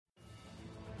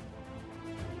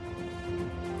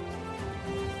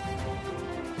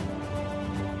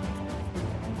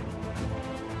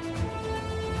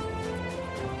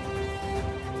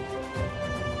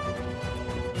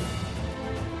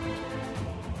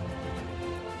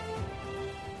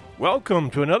Welcome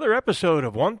to another episode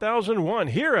of 1001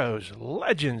 Heroes,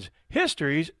 Legends,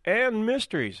 Histories, and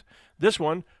Mysteries. This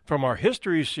one, from our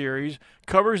History series,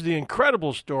 covers the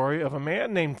incredible story of a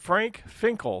man named Frank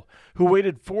Finkel, who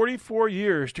waited 44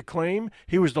 years to claim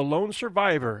he was the lone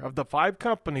survivor of the 5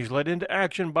 companies led into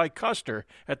action by Custer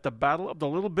at the Battle of the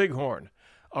Little Bighorn.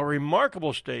 A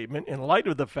remarkable statement in light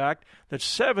of the fact that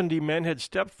 70 men had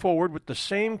stepped forward with the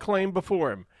same claim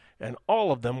before him, and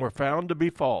all of them were found to be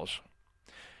false.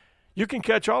 You can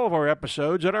catch all of our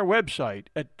episodes at our website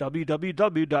at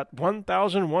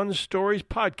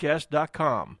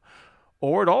www.1001storiespodcast.com,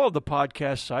 or at all of the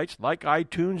podcast sites like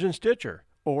iTunes and Stitcher,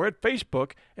 or at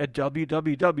Facebook at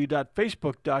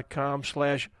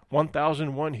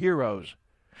www.facebook.com/1001heroes.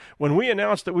 When we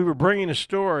announced that we were bringing a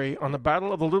story on the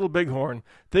Battle of the Little Bighorn,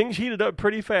 things heated up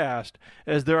pretty fast,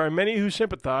 as there are many who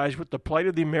sympathize with the plight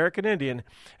of the American Indian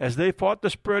as they fought the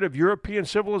spread of European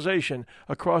civilization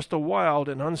across the wild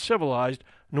and uncivilized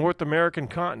North American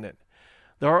continent.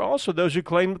 There are also those who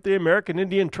claim that the American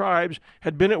Indian tribes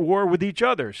had been at war with each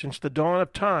other since the dawn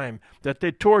of time, that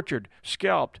they tortured,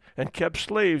 scalped, and kept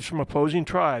slaves from opposing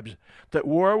tribes, that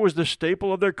war was the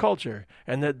staple of their culture,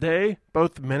 and that they,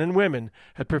 both men and women,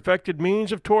 had perfected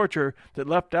means of torture that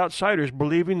left outsiders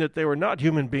believing that they were not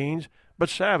human beings, but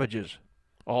savages.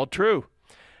 All true.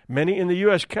 Many in the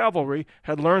U.S. cavalry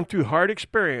had learned through hard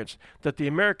experience that the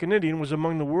American Indian was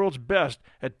among the world's best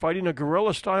at fighting a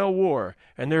guerrilla-style war,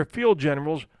 and their field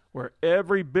generals were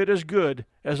every bit as good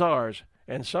as ours,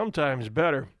 and sometimes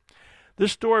better.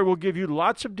 This story will give you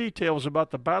lots of details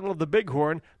about the Battle of the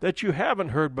Bighorn that you haven't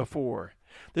heard before.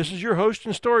 This is your host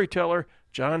and storyteller,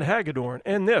 John Hagedorn,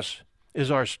 and this is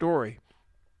our story.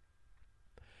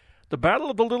 The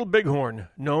Battle of the Little Bighorn,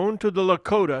 known to the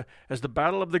Lakota as the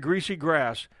Battle of the Greasy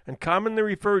Grass, and commonly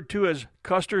referred to as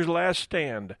Custer's Last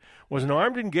Stand, was an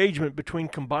armed engagement between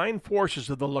combined forces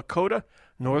of the Lakota,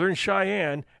 Northern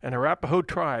Cheyenne, and Arapaho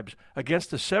tribes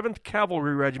against the 7th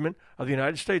Cavalry Regiment of the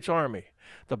United States Army.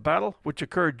 The battle, which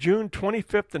occurred June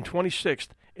 25th and 26th,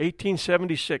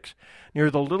 1876,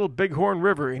 near the Little Bighorn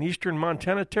River in eastern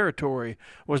Montana Territory,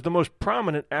 was the most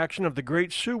prominent action of the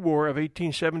Great Sioux War of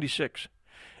 1876.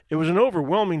 It was an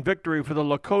overwhelming victory for the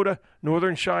Lakota,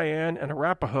 Northern Cheyenne, and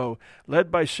Arapaho, led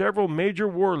by several major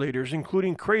war leaders,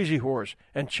 including Crazy Horse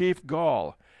and Chief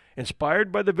Gall,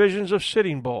 inspired by the visions of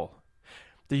Sitting Bull.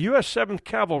 The U.S. 7th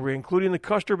Cavalry, including the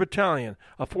Custer Battalion,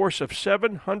 a force of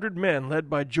 700 men led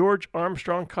by George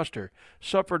Armstrong Custer,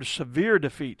 suffered severe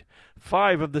defeat.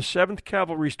 5 of the 7th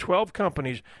Cavalry's 12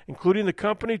 companies, including the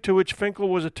company to which Finkel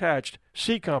was attached,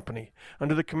 C Company,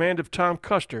 under the command of Tom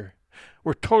Custer,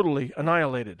 were totally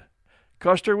annihilated.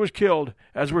 Custer was killed,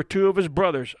 as were 2 of his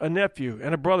brothers, a nephew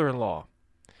and a brother-in-law.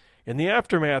 In the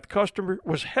aftermath, Custer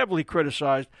was heavily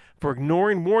criticized for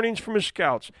ignoring warnings from his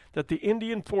scouts that the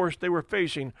Indian force they were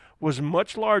facing was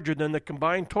much larger than the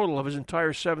combined total of his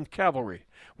entire 7th Cavalry,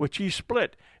 which he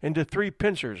split into 3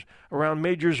 pincers around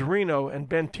Majors Reno and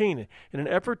Benteen in an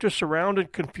effort to surround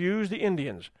and confuse the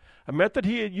Indians, a method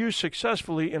he had used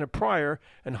successfully in a prior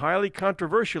and highly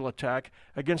controversial attack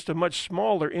against a much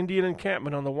smaller Indian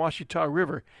encampment on the Washita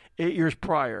River 8 years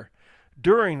prior,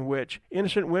 during which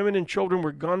innocent women and children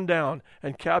were gunned down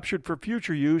and captured for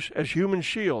future use as human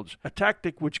shields, a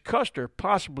tactic which Custer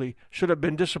possibly should have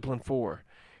been disciplined for.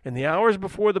 In the hours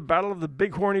before the Battle of the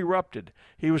Bighorn erupted,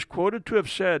 he was quoted to have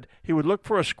said he would look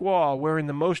for a squaw wearing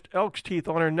the most elk's teeth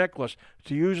on her necklace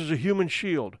to use as a human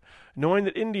shield, knowing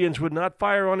that Indians would not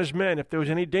fire on his men if there was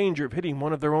any danger of hitting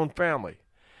one of their own family.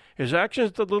 His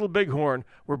actions at the Little Bighorn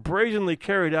were brazenly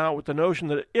carried out with the notion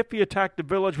that if he attacked a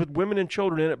village with women and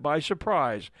children in it by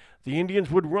surprise, the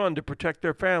Indians would run to protect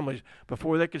their families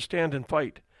before they could stand and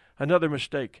fight. Another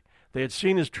mistake. They had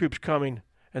seen his troops coming,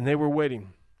 and they were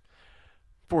waiting.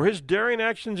 For his daring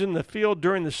actions in the field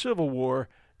during the Civil War,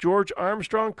 George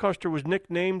Armstrong Custer was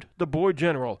nicknamed the Boy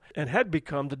General and had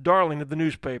become the darling of the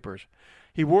newspapers.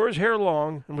 He wore his hair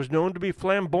long and was known to be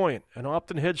flamboyant and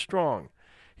often headstrong.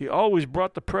 He always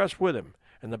brought the press with him,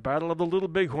 and the Battle of the Little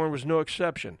Bighorn was no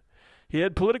exception. He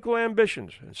had political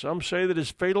ambitions, and some say that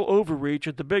his fatal overreach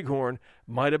at the Bighorn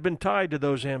might have been tied to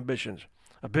those ambitions.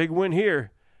 A big win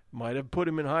here might have put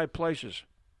him in high places.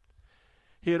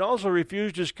 He had also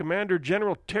refused his Commander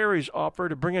General Terry's offer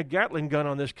to bring a Gatling gun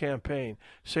on this campaign,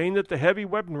 saying that the heavy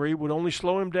weaponry would only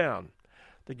slow him down.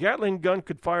 The Gatling gun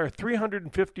could fire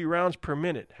 350 rounds per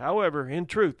minute. However, in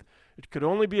truth, it could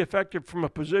only be effective from a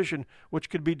position which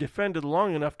could be defended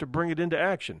long enough to bring it into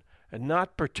action, and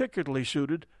not particularly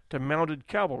suited to mounted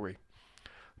cavalry.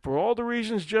 For all the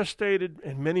reasons just stated,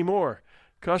 and many more,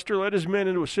 Custer led his men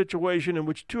into a situation in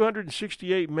which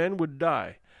 268 men would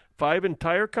die. 5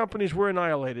 entire companies were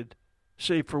annihilated.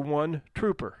 save for one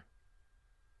trooper.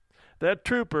 That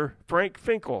trooper, Frank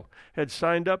Finkel, had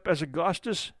signed up as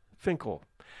Augustus Finkel,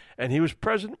 and he was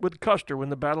present with Custer when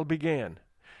the battle began.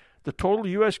 The total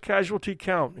U.S. casualty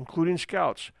count, including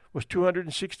scouts, was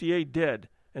 268 dead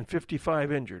and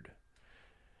 55 injured.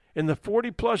 In the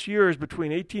 40-plus years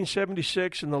between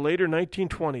 1876 and the later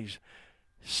 1920s,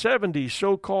 70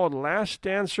 so-called last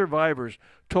stand survivors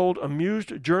told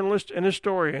amused journalists and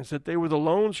historians that they were the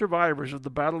lone survivors of the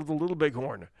Battle of the Little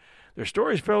Bighorn. Their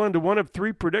stories fell into one of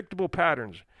three predictable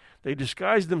patterns. They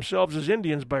disguised themselves as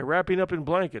Indians by wrapping up in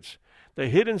blankets. They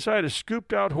hid inside a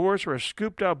scooped-out horse or a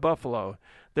scooped-out buffalo.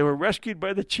 They were rescued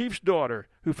by the chief's daughter,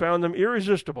 who found them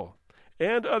irresistible,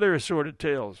 and other assorted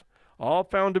tales, all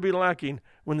found to be lacking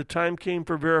when the time came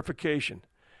for verification.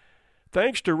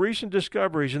 Thanks to recent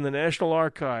discoveries in the National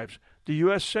Archives, the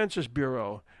U.S. Census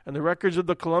Bureau, and the records of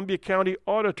the Columbia County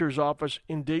Auditor's Office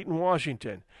in Dayton,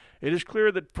 Washington, it is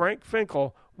clear that Frank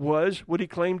Finkel was what he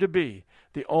claimed to be,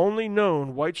 the only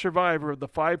known white survivor of the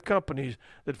 5 companies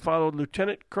that followed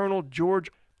Lieutenant Colonel George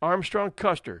Armstrong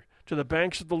Custer to the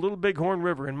banks of the Little Bighorn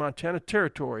River in Montana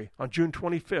Territory on June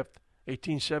 25,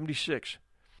 1876.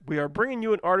 We are bringing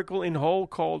you an article in whole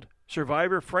called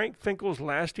Survivor Frank Finkel's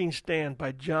Lasting Stand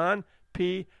by John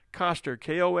P. Custer,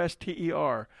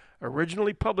 Koster,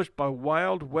 originally published by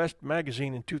Wild West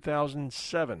Magazine in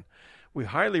 2007. We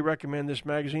highly recommend this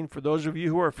magazine for those of you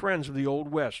who are friends of the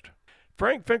Old West.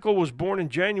 Frank Finkel was born in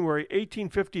January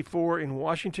 1854 in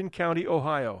Washington County,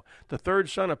 Ohio, the third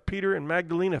son of Peter and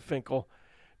Magdalena Finkel,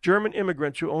 German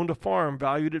immigrants who owned a farm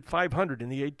valued at $500 in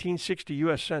the 1860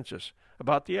 U.S. Census,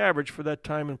 about the average for that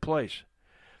time and place.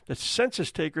 The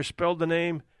census taker spelled the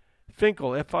name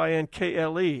Finkel,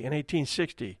 F-I-N-K-L-E, in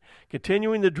 1860,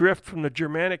 continuing the drift from the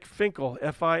Germanic Finkel,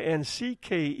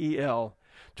 F-I-N-C-K-E-L,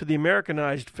 to the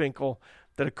Americanized Finkel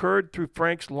that occurred through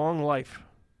Frank's long life.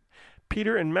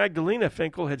 Peter and Magdalena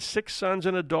Finkel had 6 sons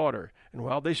and a daughter, and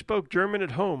while they spoke German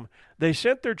at home, they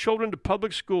sent their children to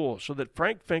public school so that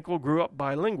Frank Finkel grew up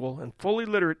bilingual and fully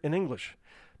literate in English.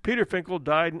 Peter Finkel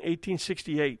died in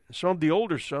 1868, and some of the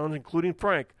older sons, including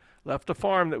Frank, left a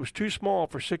farm that was too small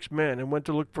for 6 men and went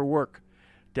to look for work.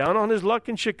 Down on his luck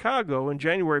in Chicago in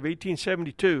January of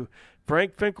 1872,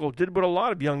 Frank Finkel did what a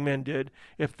lot of young men did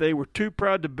if they were too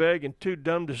proud to beg and too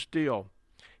dumb to steal.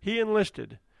 He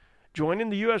enlisted. Joining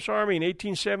the U.S. Army in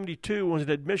 1872 was an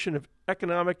admission of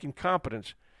economic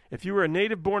incompetence. If you were a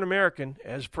native-born American,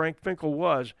 as Frank Finkel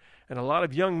was, and a lot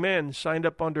of young men signed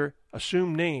up under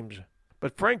assumed names.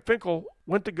 But Frank Finkel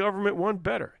went to government one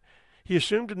better. He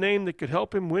assumed a name that could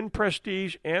help him win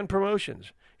prestige and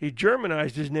promotions. He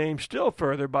Germanized his name still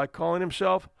further by calling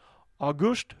himself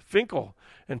August Finkel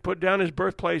and put down his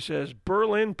birthplace as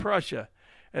Berlin, Prussia,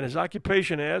 and his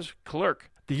occupation as clerk.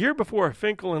 The year before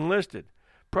Finkel enlisted,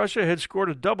 Prussia had scored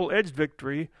a double-edged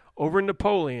victory over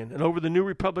Napoleon and over the new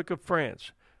Republic of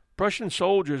France. Prussian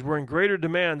soldiers were in greater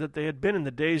demand than they had been in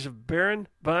the days of Baron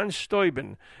von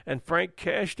Steuben, and Frank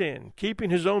cashed in. Keeping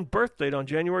his own birth date on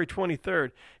January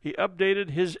 23rd, he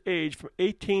updated his age from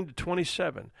 18 to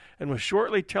 27, and was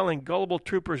shortly telling gullible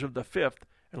troopers of the 5th,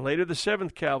 and later the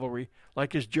 7th Cavalry,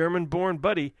 like his German-born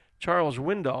buddy, Charles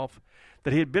Windolf,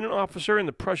 that he had been an officer in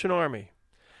the Prussian army.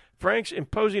 Frank's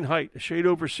imposing height, a shade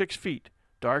over 6 feet,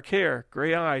 dark hair,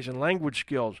 gray eyes, and language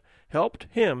skills helped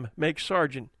him make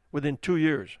sergeant within 2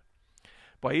 years.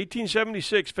 By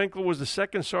 1876, Finkel was the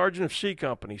 2nd Sergeant of C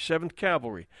Company, 7th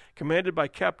Cavalry, commanded by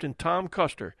Captain Tom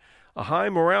Custer, a high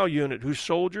morale unit whose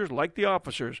soldiers, like the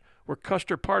officers, were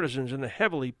Custer partisans in the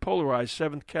heavily polarized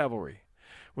 7th Cavalry.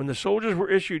 When the soldiers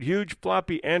were issued huge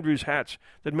floppy Andrews hats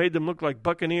that made them look like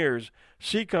buccaneers,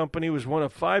 C Company was one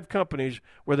of 5 companies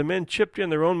where the men chipped in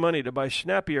their own money to buy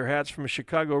snappier hats from a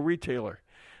Chicago retailer.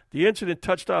 The incident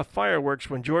touched off fireworks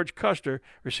when George Custer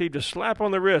received a slap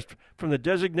on the wrist from the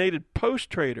designated post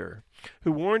trader,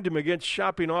 who warned him against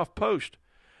shopping off post.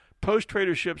 Post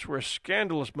traderships were a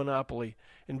scandalous monopoly.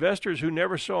 Investors who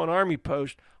never saw an army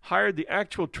post hired the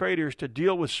actual traders to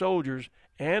deal with soldiers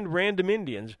and random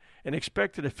Indians and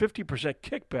expected a 50%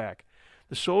 kickback.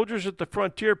 The soldiers at the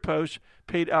frontier posts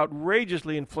paid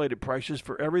outrageously inflated prices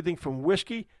for everything from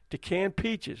whiskey to canned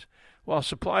peaches, while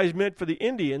supplies meant for the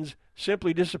Indians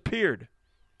simply disappeared.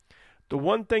 The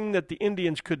one thing that the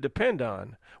Indians could depend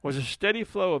on was a steady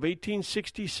flow of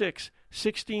 1866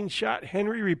 16-shot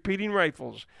Henry repeating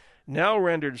rifles, now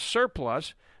rendered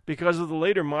surplus because of the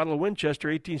later model Winchester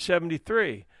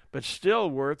 1873, but still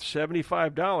worth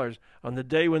 $75 on the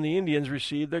day when the Indians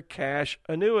received their cash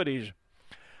annuities.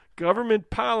 Government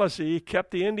policy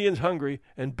kept the Indians hungry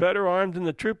and better armed than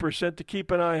the troopers sent to keep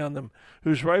an eye on them,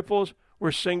 whose rifles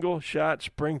were single-shot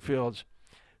Springfields.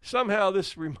 Somehow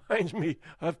this reminds me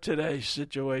of today's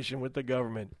situation with the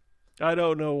government. I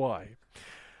don't know why.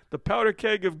 The powder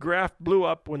keg of graft blew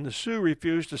up when the Sioux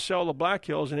refused to sell the Black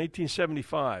Hills in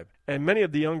 1875, and many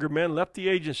of the younger men left the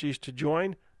agencies to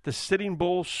join the Sitting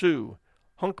Bull Sioux,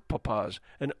 Hunkpapas,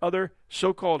 and other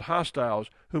so-called hostiles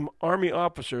whom Army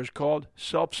officers called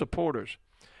self-supporters.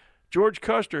 George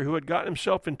Custer, who had gotten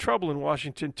himself in trouble in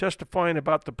Washington testifying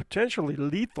about the potentially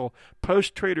lethal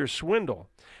post-trader swindle,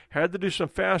 had to do some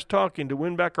fast talking to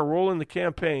win back a role in the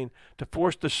campaign to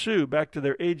force the Sioux back to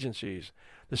their agencies.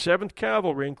 The 7th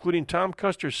Cavalry, including Tom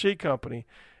Custer's C Company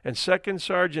and 2nd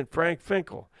Sergeant Frank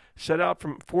Finkel, set out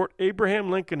from Fort Abraham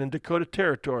Lincoln in Dakota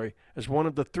Territory as one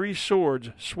of the 3 swords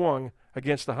swung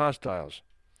against the hostiles.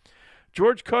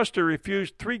 George Custer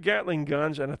refused 3 Gatling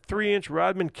guns and a 3-inch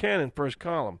Rodman cannon for his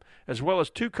column, as well as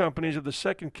 2 companies of the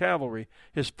 2nd Cavalry,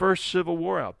 his first Civil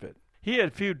War outfit. He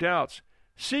had few doubts.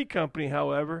 C Company,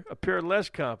 however, appeared less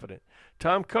confident.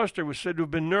 Tom Custer was said to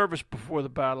have been nervous before the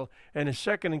battle, and his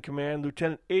second-in-command,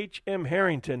 Lieutenant H.M.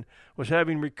 Harrington, was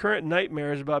having recurrent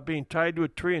nightmares about being tied to a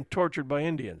tree and tortured by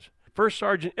Indians. First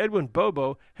Sergeant Edwin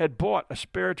Bobo had bought a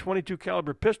spare .22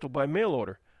 caliber pistol by mail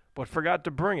order, but forgot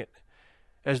to bring it.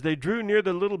 As they drew near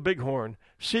the Little Bighorn,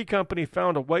 C Company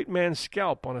found a white man's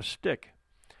scalp on a stick.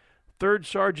 Third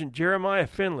Sergeant Jeremiah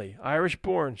Finley,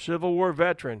 Irish-born, Civil War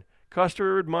veteran,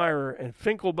 Custer admirer, and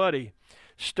Finkel buddy,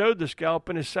 stowed the scalp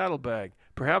in his saddlebag,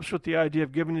 perhaps with the idea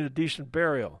of giving it a decent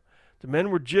burial. The men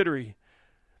were jittery.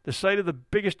 The sight of the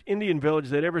biggest Indian village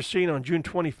they'd ever seen on June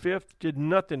 25th did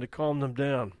nothing to calm them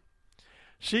down.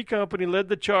 C Company led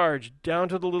the charge down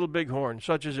to the Little Bighorn,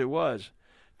 such as it was.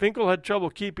 Finkel had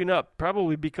trouble keeping up,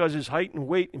 probably because his height and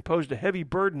weight imposed a heavy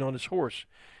burden on his horse.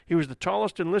 He was the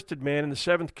tallest enlisted man in the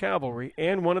 7th Cavalry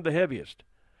and one of the heaviest.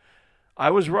 I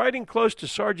was riding close to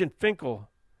Sergeant Finkel,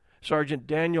 Sergeant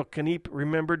Daniel Kneep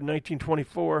remembered in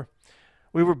 1924.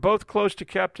 We were both close to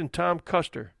Captain Tom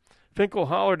Custer. Finkel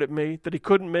hollered at me that he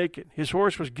couldn't make it. His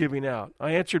horse was giving out.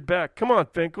 I answered back, "Come on,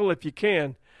 Finkel, if you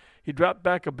can." He dropped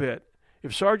back a bit.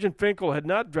 If Sergeant Finkel had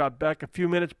not dropped back a few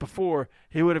minutes before,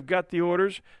 he would have got the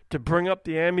orders to bring up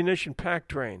the ammunition pack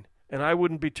train, and I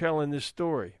wouldn't be telling this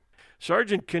story.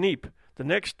 Sergeant Kneep, the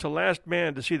next to last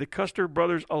man to see the Custer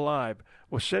brothers alive,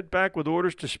 was sent back with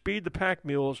orders to speed the pack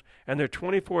mules and their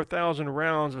 24,000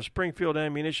 rounds of Springfield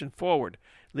ammunition forward,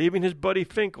 leaving his buddy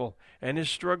Finkel and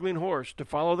his struggling horse to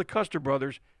follow the Custer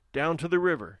brothers down to the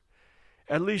river.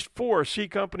 At least 4 C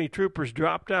Company troopers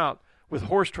dropped out with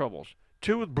horse troubles,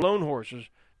 2 with blown horses,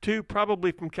 2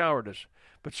 probably from cowardice.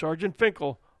 But Sergeant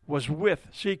Finkel was with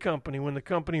C Company when the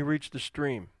company reached the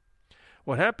stream.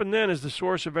 What happened then is the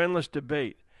source of endless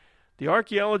debate. The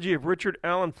archaeology of Richard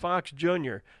Allen Fox,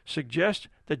 Jr. suggests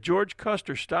that George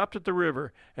Custer stopped at the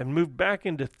river and moved back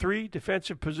into 3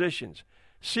 defensive positions.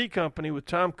 C Company, with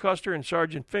Tom Custer and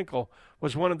Sergeant Finkel,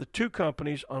 was one of the 2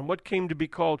 companies on what came to be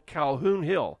called Calhoun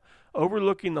Hill,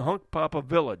 overlooking the Hunkpapa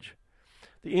village.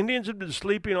 The Indians had been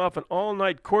sleeping off an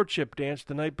all-night courtship dance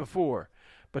the night before,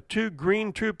 but 2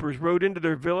 green troopers rode into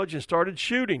their village and started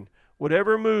shooting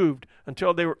whatever moved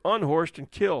until they were unhorsed and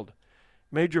killed.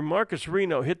 Major Marcus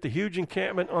Reno hit the huge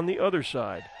encampment on the other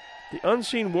side. The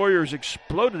unseen warriors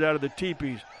exploded out of the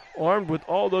teepees, armed with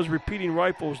all those repeating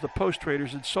rifles the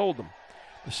post-traders had sold them.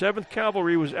 The 7th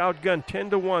Cavalry was outgunned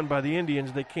 10-1 by the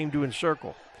Indians they came to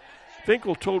encircle.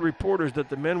 Finkel told reporters that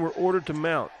the men were ordered to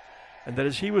mount, and that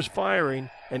as he was firing,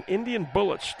 an Indian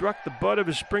bullet struck the butt of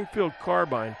his Springfield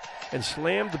carbine and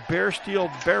slammed the bare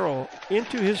steel barrel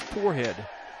into his forehead.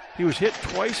 He was hit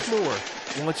twice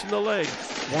more, once in the leg,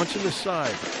 once in the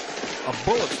side. A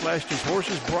bullet slashed his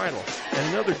horse's bridle, and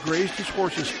another grazed his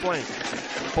horse's flank,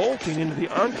 bolting into the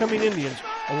oncoming Indians,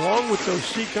 along with those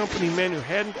C Company men who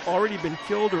hadn't already been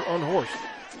killed or unhorsed.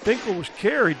 Finkel was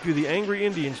carried through the angry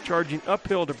Indians charging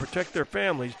uphill to protect their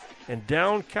families and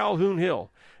down Calhoun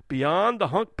Hill, beyond the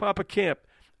Hunkpapa camp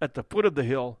at the foot of the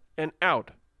hill, and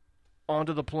out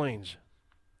onto the plains.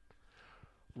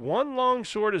 One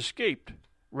longsword escaped,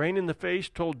 Rain in the Face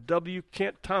told W.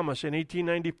 Kent Thomas in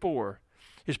 1894.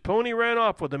 His pony ran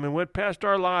off with him and went past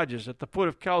our lodges at the foot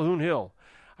of Calhoun Hill.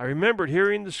 I remembered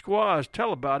hearing the squaws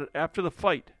tell about it after the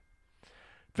fight.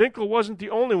 Finkel wasn't the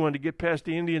only one to get past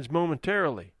the Indians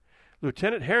momentarily.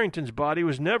 Lieutenant Harrington's body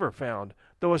was never found,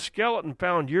 though a skeleton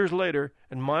found years later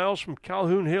and miles from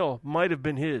Calhoun Hill might have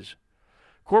been his.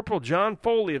 Corporal John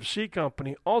Foley of C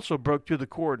Company also broke through the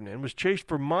cordon and was chased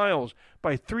for miles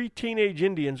by 3 teenage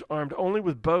Indians armed only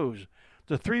with bows.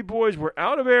 The 3 boys were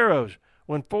out of arrows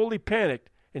when Foley panicked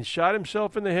and shot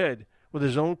himself in the head with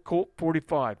his own Colt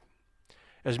 .45.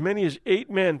 As many as 8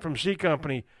 men from C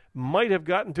Company might have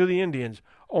gotten through the Indians,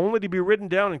 only to be ridden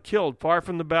down and killed far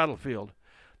from the battlefield.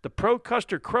 The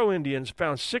pro-Custer Crow Indians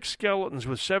found 6 skeletons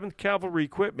with 7th Cavalry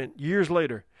equipment years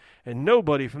later, and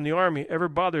nobody from the Army ever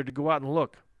bothered to go out and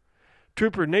look.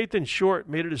 Trooper Nathan Short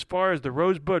made it as far as the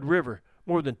Rosebud River,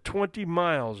 more than 20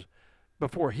 miles,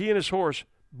 before he and his horse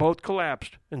both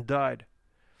collapsed and died.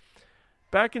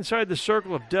 Back inside the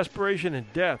circle of desperation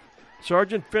and death,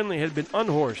 Sergeant Finley had been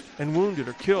unhorsed and wounded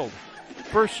or killed.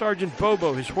 First Sergeant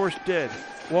Bobo, his horse dead,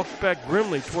 walked back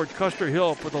grimly toward Custer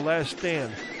Hill for the last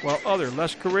stand, while other,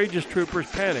 less courageous troopers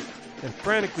panicked and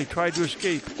frantically tried to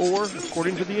escape or,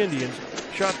 according to the Indians,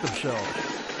 shot themselves.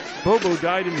 Bobo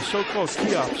died in the so-called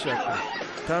Kiowa sector.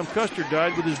 Tom Custer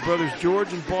died with his brothers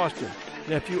George and Boston,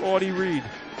 nephew Audie Reed,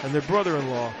 and their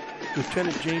brother-in-law,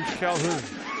 Lieutenant James Calhoun.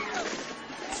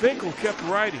 Finkel kept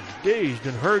riding, dazed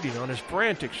and hurting on his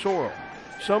frantic sorrel.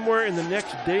 Somewhere in the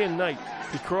next day and night,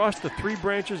 he crossed the 3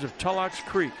 branches of Tulloch's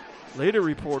Creek, later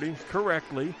reporting,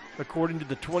 correctly, according to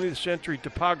the 20th century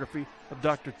topography of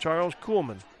Dr. Charles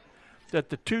Kuhlman, that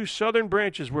the 2 southern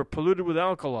branches were polluted with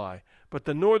alkali, but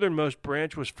the northernmost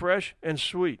branch was fresh and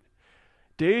sweet.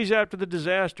 Days after the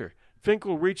disaster,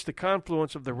 Finkel reached the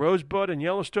confluence of the Rosebud and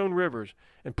Yellowstone rivers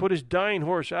and put his dying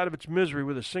horse out of its misery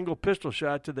with a single pistol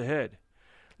shot to the head.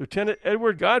 Lieutenant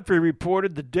Edward Godfrey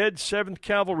reported the dead 7th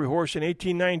Cavalry horse in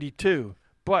 1892,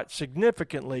 but,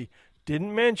 significantly,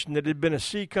 didn't mention that it had been a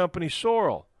C Company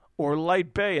sorrel, or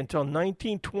light bay, until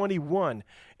 1921,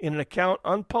 in an account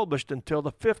unpublished until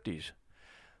the 50s.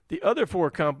 The other 4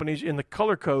 companies in the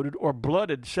color-coded or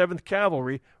blooded 7th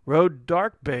Cavalry rode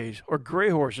dark bays, or gray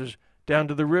horses, down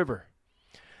to the river.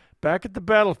 Back at the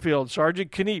battlefield,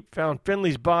 Sergeant Kniep found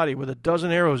Finley's body with a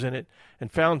dozen arrows in it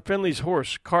and found Finley's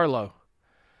horse, Carlo.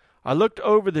 I looked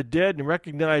over the dead and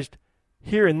recognized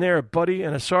here and there a buddy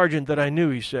and a sergeant that I knew,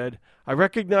 he said. I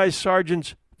recognized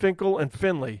Sergeants Finkel and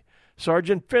Finley.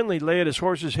 Sergeant Finley lay at his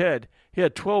horse's head. He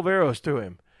had 12 arrows through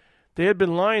him. They had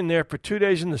been lying there for 2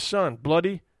 days in the sun,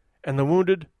 bloody, and the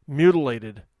wounded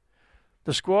mutilated.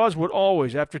 The squaws would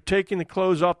always, after taking the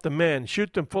clothes off the men,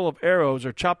 shoot them full of arrows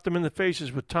or chop them in the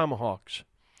faces with tomahawks.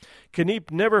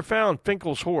 Kniep never found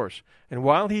Finkel's horse, and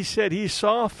while he said he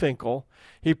saw Finkel,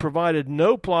 he provided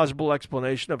no plausible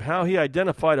explanation of how he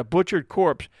identified a butchered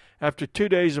corpse after 2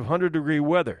 days of 100-degree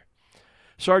weather.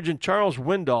 Sergeant Charles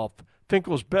Windolph,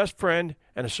 Finkel's best friend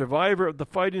and a survivor of the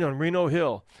fighting on Reno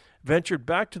Hill, ventured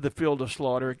back to the field of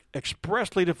slaughter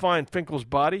expressly to find Finkel's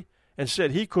body and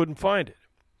said he couldn't find it.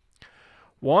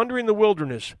 Wandering the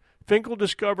wilderness, Finkel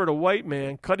discovered a white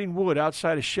man cutting wood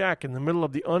outside a shack in the middle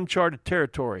of the uncharted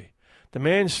territory. The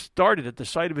man started at the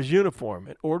sight of his uniform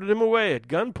and ordered him away at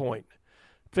gunpoint.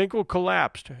 Finkel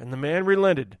collapsed, and the man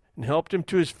relented and helped him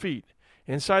to his feet.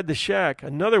 Inside the shack,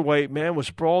 another white man was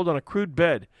sprawled on a crude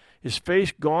bed, his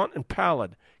face gaunt and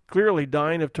pallid, clearly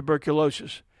dying of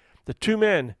tuberculosis. The 2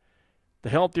 men, the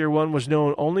healthier one was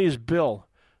known only as Bill,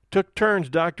 took turns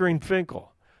doctoring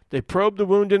Finkel. They probed the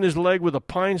wound in his leg with a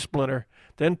pine splinter,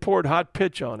 then poured hot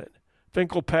pitch on it.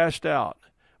 Finkel passed out.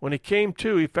 When he came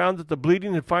to, he found that the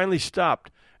bleeding had finally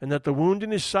stopped and that the wound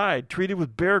in his side, treated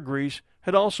with bear grease,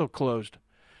 had also closed.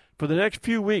 For the next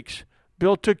few weeks,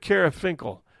 Bill took care of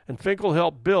Finkel, and Finkel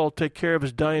helped Bill take care of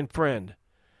his dying friend.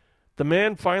 The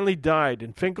man finally died,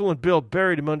 and Finkel and Bill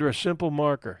buried him under a simple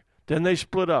marker. Then they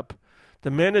split up.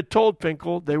 The men had told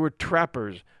Finkel they were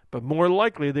trappers, but more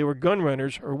likely they were gun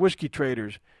runners or whiskey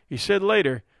traders. He said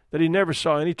later that he never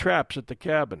saw any traps at the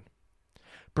cabin.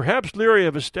 Perhaps leery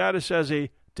of his status as a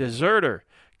deserter,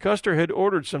 Custer had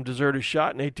ordered some deserters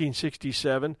shot in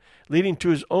 1867, leading to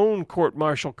his own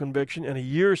court-martial conviction and a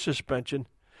year's suspension.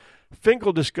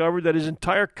 Finkel discovered that his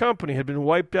entire company had been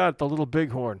wiped out at the Little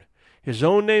Bighorn. His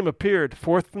own name appeared,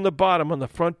 4th from the bottom, on the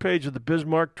front page of the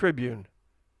Bismarck Tribune.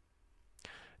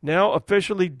 Now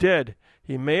officially dead,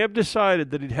 he may have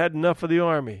decided that he'd had enough of the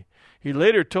Army. He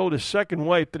later told his second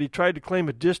wife that he tried to claim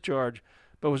a discharge,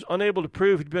 but was unable to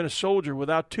prove he'd been a soldier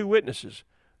without 2 witnesses,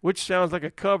 which sounds like a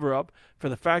cover-up for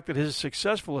the fact that his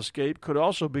successful escape could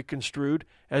also be construed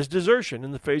as desertion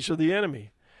in the face of the enemy.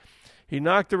 He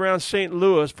knocked around St.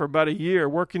 Louis for about a year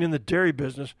working in the dairy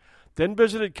business, then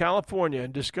visited California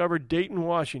and discovered Dayton,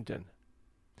 Washington.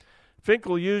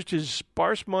 Finkel used his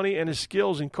sparse money and his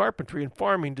skills in carpentry and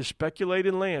farming to speculate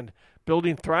in land,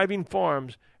 building thriving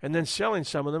farms, and then selling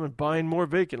some of them and buying more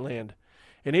vacant land.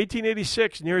 In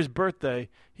 1886, near his birthday,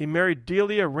 he married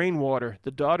Delia Rainwater,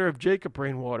 the daughter of Jacob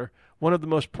Rainwater, one of the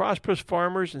most prosperous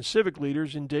farmers and civic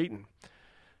leaders in Dayton.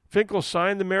 Finkel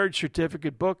signed the marriage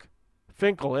certificate book,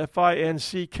 Finkel,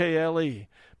 F-I-N-C-K-L-E,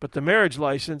 but the marriage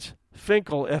license,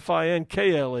 Finkel,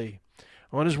 F-I-N-K-L-E.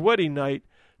 On his wedding night,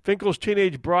 Finkel's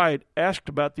teenage bride asked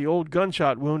about the old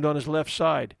gunshot wound on his left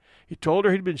side. He told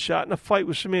her he'd been shot in a fight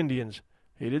with some Indians.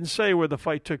 He didn't say where the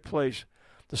fight took place.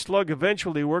 The slug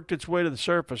eventually worked its way to the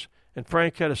surface, and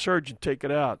Frank had a surgeon take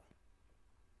it out.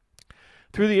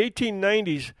 Through the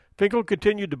 1890s, Finkel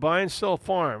continued to buy and sell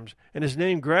farms, and his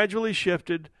name gradually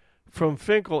shifted from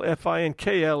Finkel,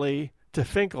 F-I-N-K-L-E, to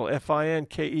Finkel,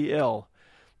 F-I-N-K-E-L.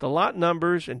 The lot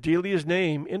numbers and Delia's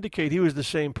name indicate he was the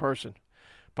same person.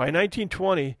 By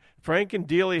 1920, Frank and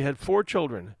Delia had 4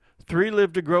 children. 3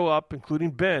 lived to grow up,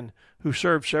 including Ben, who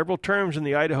served several terms in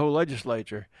the Idaho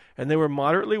legislature, and they were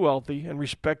moderately wealthy and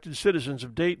respected citizens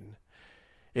of Dayton.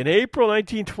 In April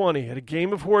 1920, at a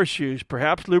game of horseshoes,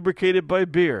 perhaps lubricated by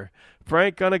beer,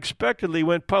 Frank unexpectedly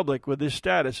went public with his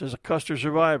status as a Custer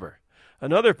survivor.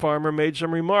 Another farmer made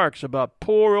some remarks about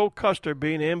poor old Custer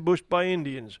being ambushed by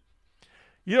Indians.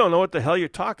 "You don't know what the hell you're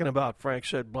talking about," Frank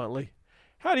said bluntly.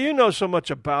 "How do you know so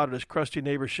much about it?" his crusty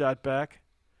neighbor shot back.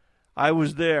 "I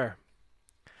was there."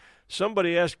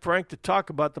 Somebody asked Frank to talk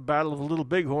about the Battle of the Little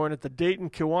Bighorn at the Dayton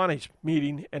Kiwanis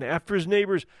meeting, and after his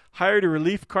neighbors hired a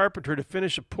relief carpenter to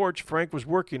finish a porch Frank was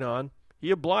working on,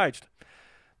 he obliged.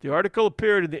 The article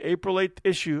appeared in the April 8th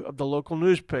issue of the local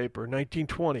newspaper,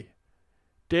 1920.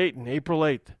 Dayton, April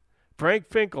 8th. Frank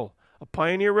Finkel, a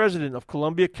pioneer resident of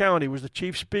Columbia County, was the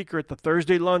chief speaker at the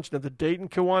Thursday luncheon of the Dayton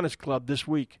Kiwanis Club this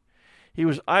week. He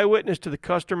was eyewitness to the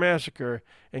Custer massacre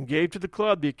and gave to the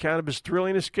club the account of his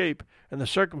thrilling escape and the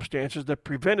circumstances that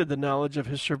prevented the knowledge of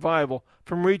his survival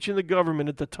from reaching the government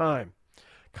at the time.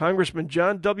 Congressman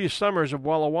John W. Summers of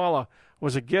Walla Walla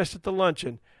was a guest at the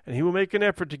luncheon, and he will make an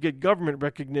effort to get government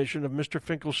recognition of Mr.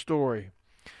 Finkel's story.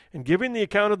 In giving the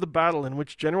account of the battle in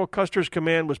which General Custer's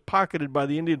command was pocketed by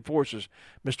the Indian forces,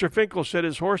 Mr. Finkel said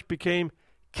his horse became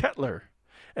Kettler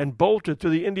and bolted through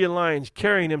the Indian lines,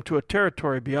 carrying him to a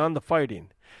territory beyond the fighting.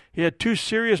 He had 2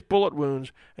 serious bullet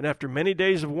wounds, and after many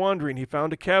days of wandering, he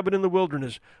found a cabin in the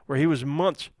wilderness where he was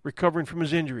months recovering from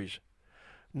his injuries.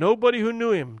 Nobody who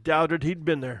knew him doubted he'd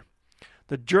been there.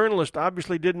 The journalist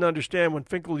obviously didn't understand when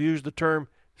Finkel used the term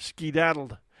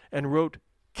skedaddled and wrote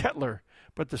Kettler,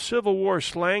 but the Civil War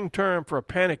slang term for a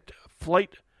panicked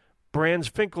flight brands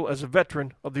Finkel as a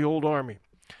veteran of the old army.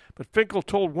 But Finkel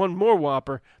told one more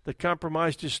whopper that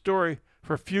compromised his story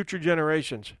for future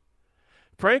generations.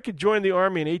 Frank had joined the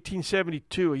Army in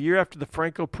 1872, a year after the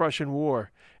Franco-Prussian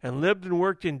War, and lived and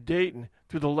worked in Dayton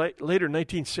through the later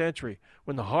 19th century,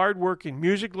 when the hard-working,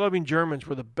 music-loving Germans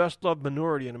were the best-loved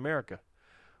minority in America.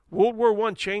 World War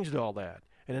I changed all that,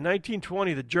 and in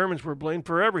 1920 the Germans were blamed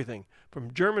for everything,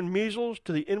 from German measles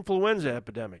to the influenza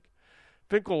epidemic.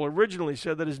 Finkel originally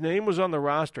said that his name was on the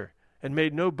roster, and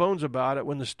made no bones about it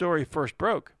when the story first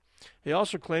broke. He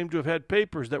also claimed to have had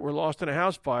papers that were lost in a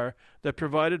house fire that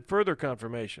provided further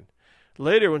confirmation.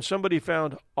 Later, when somebody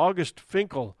found August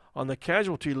Finkel on the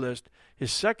casualty list,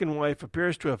 his second wife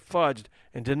appears to have fudged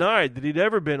and denied that he'd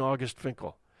ever been August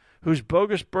Finkel, whose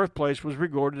bogus birthplace was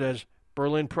recorded as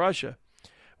Berlin, Prussia.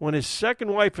 When his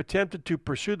second wife attempted to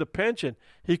pursue the pension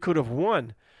he could have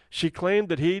won, she claimed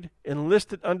that he'd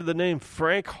enlisted under the name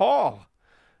Frank Hall.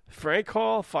 Frank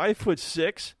Hall,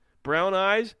 5'6", brown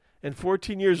eyes, and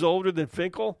 14 years older than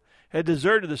Finkel, had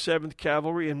deserted the 7th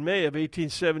Cavalry in May of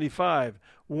 1875,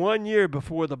 1 year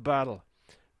before the battle.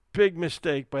 Big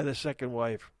mistake by the second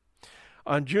wife.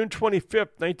 On June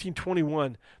 25,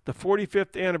 1921, the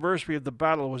 45th anniversary of the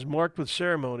battle was marked with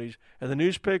ceremonies, and the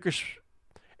newspapers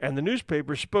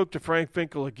spoke to Frank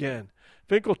Finkel again.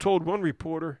 Finkel told one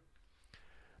reporter,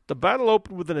 "The battle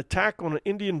opened with an attack on an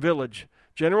Indian village.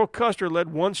 General Custer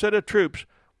led one set of troops,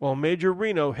 while Major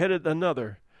Reno headed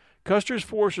another. Custer's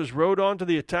forces rode on to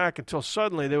the attack until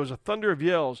suddenly there was a thunder of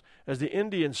yells as the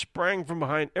Indians sprang from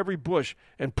behind every bush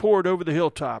and poured over the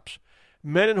hilltops.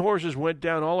 Men and horses went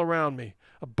down all around me.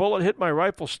 A bullet hit my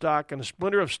rifle stock, and a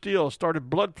splinter of steel started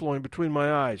blood flowing between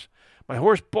my eyes. My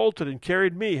horse bolted and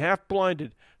carried me,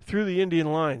 half-blinded, through the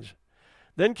Indian lines.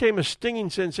 Then came a stinging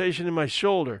sensation in my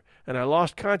shoulder, and I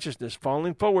lost consciousness,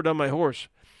 falling forward on my horse.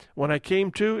 When I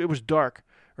came to, it was dark.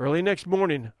 Early next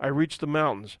morning, I reached the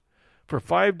mountains. For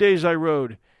 5 days I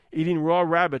rode, eating raw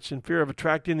rabbits in fear of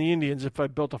attracting the Indians if I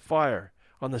built a fire.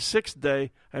 On the 6th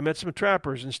day, I met some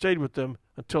trappers and stayed with them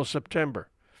until September."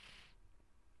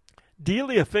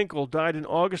 Delia Finkel died in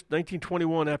August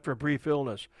 1921 after a brief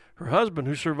illness. Her husband,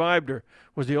 who survived her,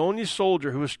 was the only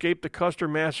soldier who escaped the Custer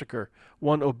massacre,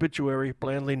 one obituary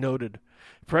blandly noted.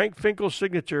 Frank Finkel's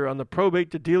signature on the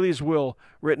probate to Delia's will,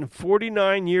 written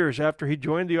 49 years after he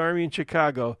joined the Army in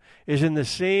Chicago, is in the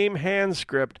same hand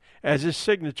script as his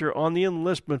signature on the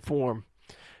enlistment form.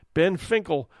 Ben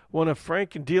Finkel, one of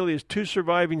Frank and Delia's 2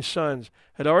 surviving sons,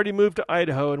 had already moved to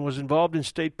Idaho and was involved in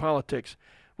state politics,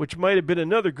 which might have been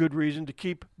another good reason to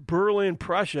keep Berlin,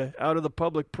 Prussia out of the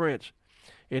public prints.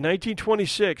 In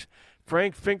 1926,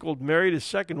 Frank Finkel married his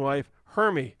second wife,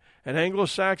 Hermie, an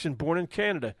Anglo-Saxon born in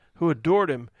Canada, who adored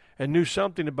him and knew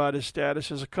something about his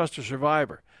status as a Custer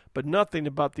survivor, but nothing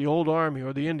about the old army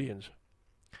or the Indians.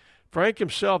 Frank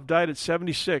himself died at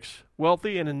 76,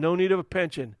 wealthy and in no need of a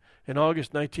pension, in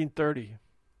August 1930.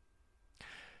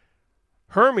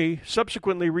 Hermie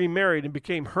subsequently remarried and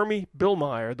became Hermie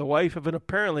Billmeyer, the wife of an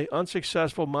apparently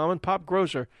unsuccessful mom-and-pop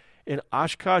grocer in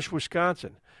Oshkosh,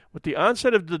 Wisconsin. With the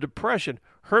onset of the Depression,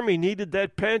 Hermie needed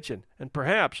that pension and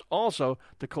perhaps also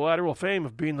the collateral fame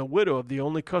of being the widow of the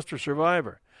only Custer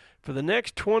survivor. For the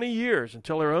next 20 years,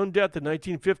 until her own death in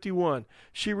 1951,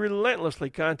 she relentlessly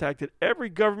contacted every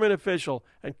government official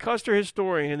and Custer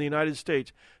historian in the United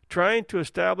States, trying to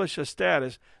establish a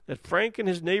status that Frank and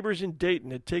his neighbors in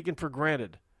Dayton had taken for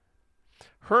granted.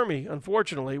 Hermie,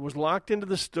 unfortunately, was locked into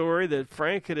the story that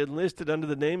Frank had enlisted under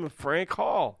the name of Frank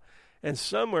Hall, and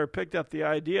somewhere picked up the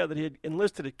idea that he had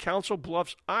enlisted at Council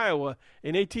Bluffs, Iowa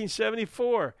in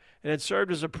 1874 and had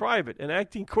served as a private and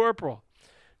acting corporal.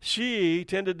 She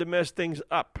tended to mess things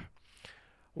up.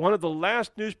 One of the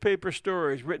last newspaper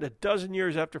stories, written a dozen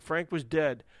years after Frank was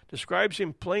dead, describes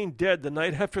him plain dead the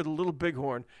night after the Little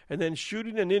Bighorn and then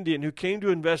shooting an Indian who came to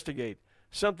investigate,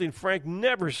 something Frank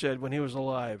never said when he was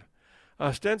alive.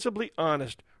 Ostensibly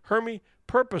honest, Hermie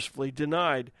purposefully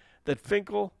denied that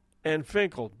Finkel and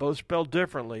Finkel, both spelled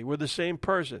differently, were the same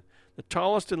person, the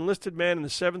tallest enlisted man in the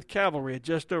 7th Cavalry at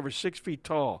just over 6 feet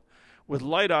tall, with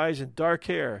light eyes and dark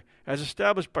hair, as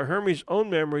established by Hermie's own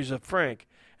memories of Frank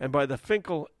and by the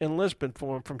Finkel enlistment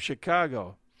form from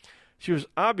Chicago. She was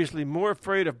obviously more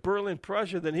afraid of Berlin,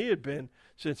 Prussia than he had been,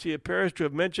 since he appears to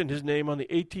have mentioned his name on the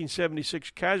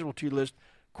 1876 casualty list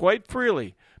quite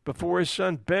freely before his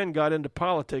son Ben got into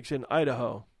politics in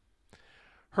Idaho.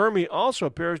 Hermie also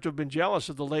appears to have been jealous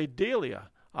of the late Delia,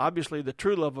 obviously the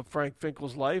true love of Frank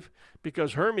Finkel's life,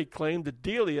 because Hermie claimed that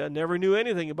Delia never knew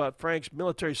anything about Frank's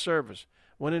military service,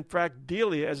 when in fact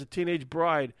Delia, as a teenage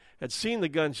bride, had seen the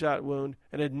gunshot wound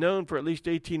and had known for at least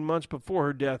 18 months before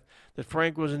her death that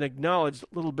Frank was an acknowledged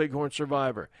Little Bighorn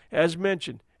survivor, as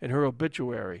mentioned in her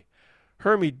obituary.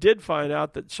 Hermie did find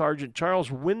out that Sergeant Charles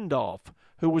Windolph,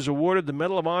 who was awarded the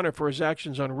Medal of Honor for his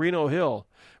actions on Reno Hill,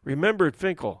 remembered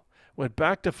Finkel, went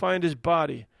back to find his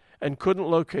body, and couldn't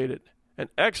locate it. An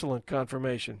excellent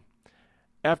confirmation.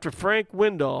 After Frank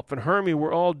Windolph and Hermie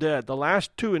were all dead, the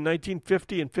last two in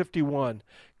 1950 and 51,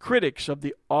 critics of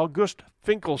the August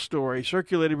Finkel story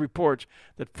circulated reports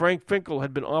that Frank Finkel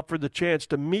had been offered the chance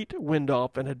to meet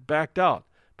Windolph and had backed out.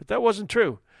 But that wasn't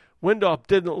true. Windolph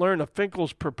didn't learn of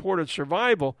Finkel's purported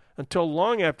survival until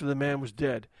long after the man was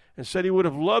dead, and said he would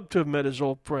have loved to have met his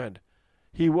old friend.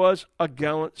 He was a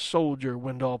gallant soldier,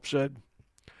 Windolph said.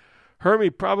 Hermie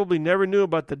probably never knew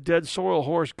about the dead sorrel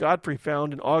horse Godfrey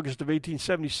found in August of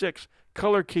 1876,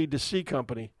 color-keyed to C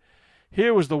Company.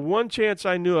 Here was the one chance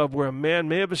I knew of where a man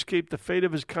may have escaped the fate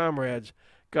of his comrades,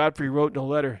 Godfrey wrote in a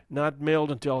letter not mailed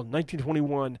until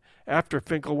 1921, after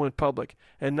Finkel went public,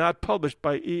 and not published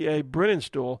by E.A.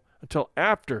 Brennenstuhl until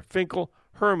after Finkel,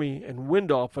 Hermie, and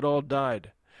Windolph had all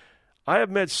died. I have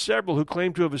met several who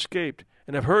claim to have escaped,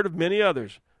 and have heard of many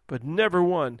others, but never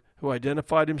one who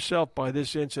identified himself by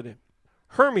this incident.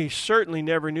 Hermie certainly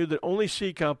never knew that only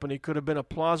C Company could have been a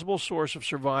plausible source of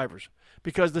survivors,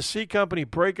 because the C Company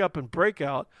breakup and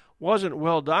breakout wasn't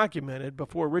well documented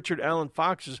before Richard Allen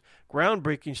Fox's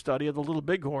groundbreaking study of the Little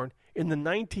Bighorn in the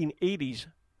 1980s.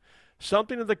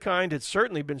 Something of the kind had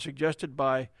certainly been suggested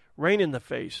by Rain in the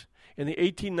Face in the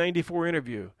 1894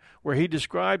 interview, where he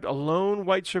described a lone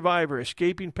white survivor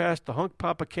escaping past the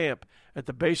Hunkpapa camp at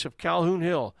the base of Calhoun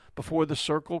Hill before the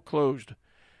circle closed.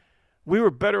 "We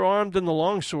were better armed than the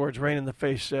longswords," Rain in the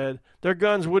Face said. "Their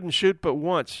guns wouldn't shoot but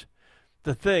once.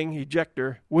 The thing,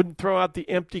 ejector, wouldn't throw out the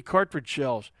empty cartridge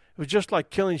shells. It was just like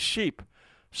killing sheep.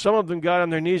 Some of them got on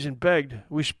their knees and begged.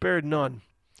 We spared none."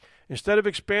 Instead of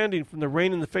expanding from the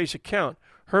Rain in the Face account,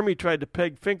 Hermie tried to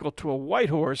peg Finkel to a white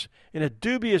horse in a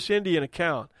dubious Indian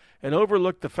account, and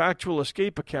overlooked the factual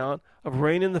escape account of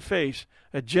Rain in the Face,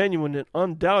 a genuine and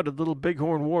undoubted Little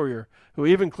Bighorn warrior, who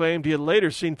even claimed he had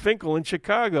later seen Finkel in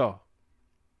Chicago.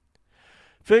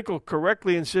 Finkel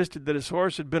correctly insisted that his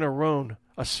horse had been a roan,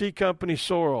 a C Company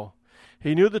sorrel.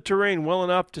 He knew the terrain well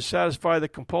enough to satisfy the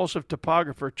compulsive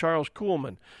topographer Charles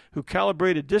Kuhlman, who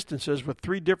calibrated distances with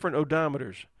 3 different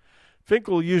odometers.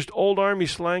 Finkel used Old Army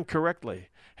slang correctly,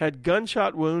 had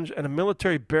gunshot wounds and a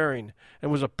military bearing,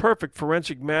 and was a perfect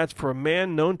forensic match for a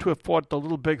man known to have fought the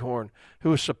Little Bighorn, who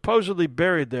was supposedly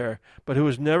buried there, but who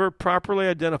was never properly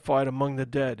identified among the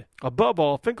dead. Above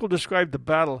all, Finkel described the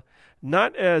battle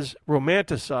not as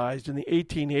romanticized in the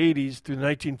 1880s through the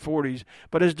 1940s,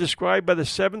 but as described by the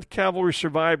 7th Cavalry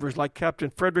survivors like Captain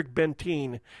Frederick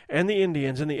Benteen and the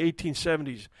Indians in the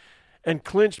 1870s, and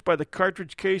clinched by the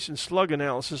cartridge case and slug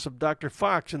analysis of Dr.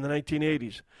 Fox in the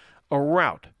 1980s. A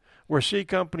rout where C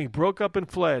Company broke up and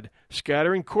fled,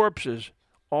 scattering corpses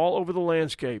all over the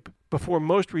landscape, before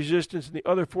most resistance in the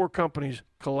other 4 companies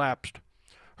collapsed.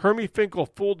 Hermie Finkel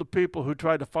fooled the people who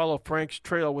tried to follow Frank's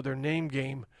trail with their name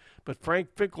game, but Frank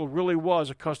Finkel really was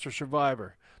a Custer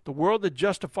survivor. The world that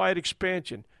justified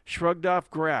expansion, shrugged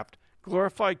off graft,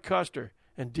 glorified Custer,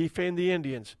 and defamed the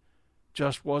Indians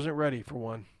just wasn't ready for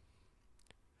one.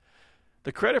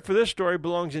 The credit for this story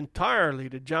belongs entirely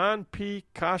to John P.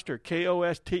 Custer,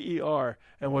 Koster,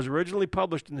 and was originally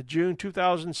published in the June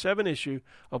 2007 issue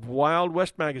of Wild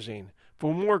West Magazine.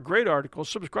 For more great articles,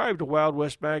 subscribe to Wild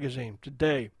West Magazine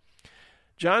today.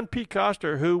 John P.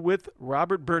 Custer, who with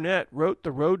Robert Burnett wrote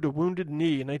The Road to Wounded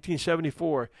Knee in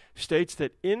 1974, states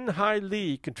that In-Hai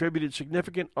Lee contributed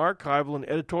significant archival and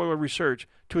editorial research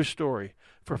to his story.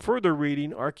 For further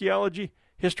reading, Archaeology,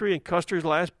 History, and Custer's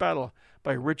Last Battle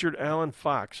by Richard Allen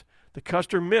Fox, The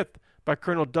Custer Myth by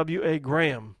Colonel W.A.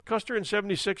 Graham, Custer in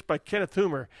 76 by Kenneth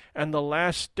Hoomer, and The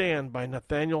Last Stand by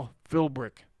Nathaniel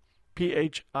Philbrick,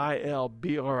 Philbrick.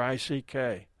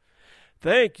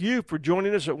 Thank you for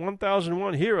joining us at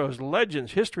 1001 Heroes,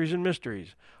 Legends, Histories, and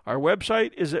Mysteries. Our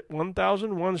website is at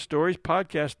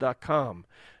 1001storiespodcast.com.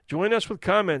 Join us with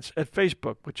comments at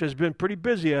Facebook, which has been pretty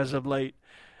busy as of late,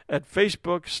 at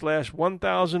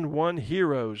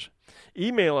Facebook/1001Heroes.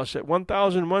 Email us at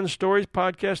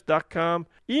 1001storiespodcast.com.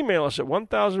 Email us at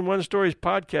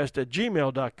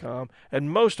 1001storiespodcast@gmail.com.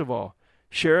 And most of all,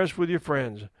 share us with your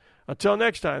friends. Until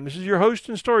next time, this is your host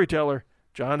and storyteller,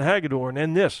 John Hagedorn,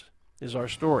 and this is our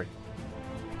story.